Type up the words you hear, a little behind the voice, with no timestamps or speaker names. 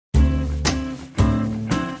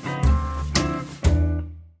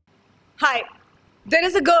Hi. There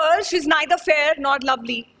is a girl, she's neither fair nor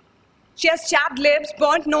lovely. She has chapped lips,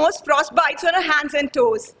 burnt nose, frostbites on her hands and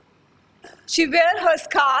toes. She wears her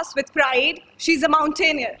scars with pride. She's a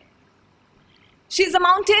mountaineer. She's a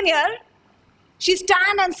mountaineer. She's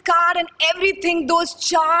tan and scarred and everything those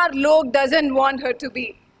char log doesn't want her to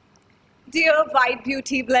be. Dear white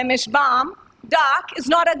beauty blemish balm, dark is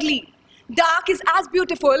not ugly. Dark is as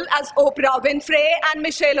beautiful as Oprah Winfrey and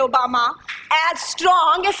Michelle Obama, as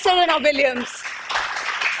strong as Serena Williams.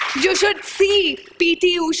 You should see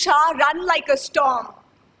P.T. Usha run like a storm.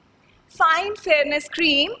 Fine fairness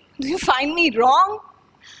cream, do you find me wrong?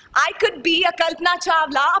 I could be a Kalpana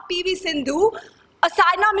Chawla, a P.V. Sindhu, a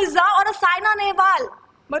Saina Mirza or a Saina Nehwal.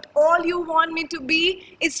 But all you want me to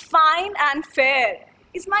be is fine and fair.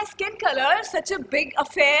 Is my skin color such a big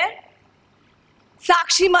affair?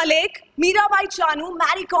 Sakshi Malik, Mirabai Chanu,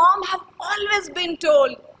 Mary Kom have always been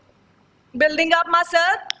told. Building up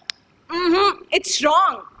myself? It's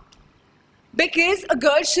wrong. Because a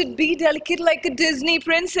girl should be delicate like a Disney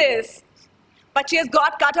princess. But she has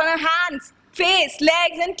got cut on her hands, face,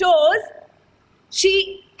 legs and toes.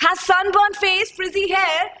 She has sunburned face, frizzy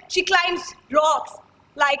hair. She climbs rocks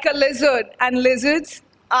like a lizard. And lizards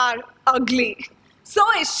are ugly. So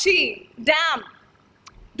is she. Damn.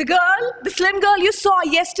 The girl, the slim girl you saw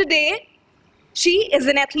yesterday, she is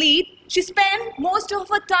an athlete. She spent most of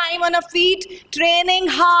her time on her feet, training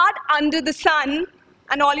hard under the sun.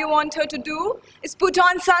 And all you want her to do is put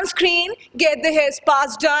on sunscreen, get the hair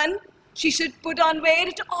spas done. She should put on weight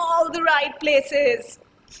at all the right places.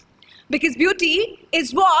 Because beauty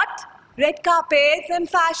is what red carpets and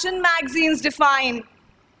fashion magazines define.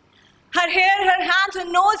 Her hair, her hands, her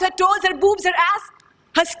nose, her toes, her boobs, her ass,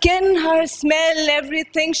 her skin, her smell,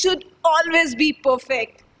 everything should always be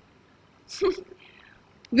perfect.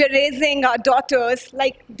 We're raising our daughters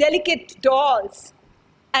like delicate dolls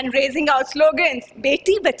and raising our slogans,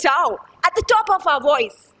 Beti Bachao, at the top of our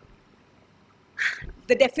voice.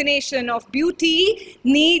 The definition of beauty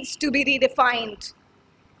needs to be redefined.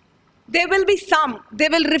 There will be some, they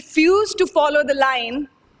will refuse to follow the line.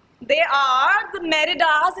 They are the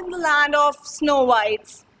Meridas in the land of Snow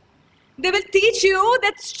Whites. They will teach you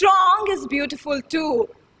that strong is beautiful too,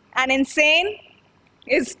 and insane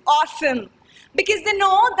is awesome. Because they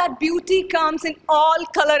know that beauty comes in all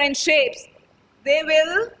color and shapes. They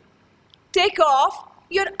will take off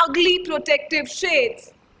your ugly protective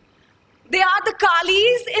shades. They are the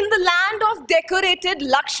Kalis in the land of decorated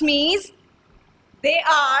Lakshmis. They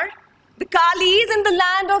are the Kalis in the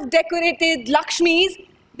land of decorated Lakshmis.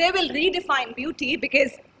 They will redefine beauty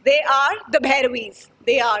because they are the Bhairavis.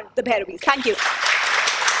 They are the Bhairavis. Thank you.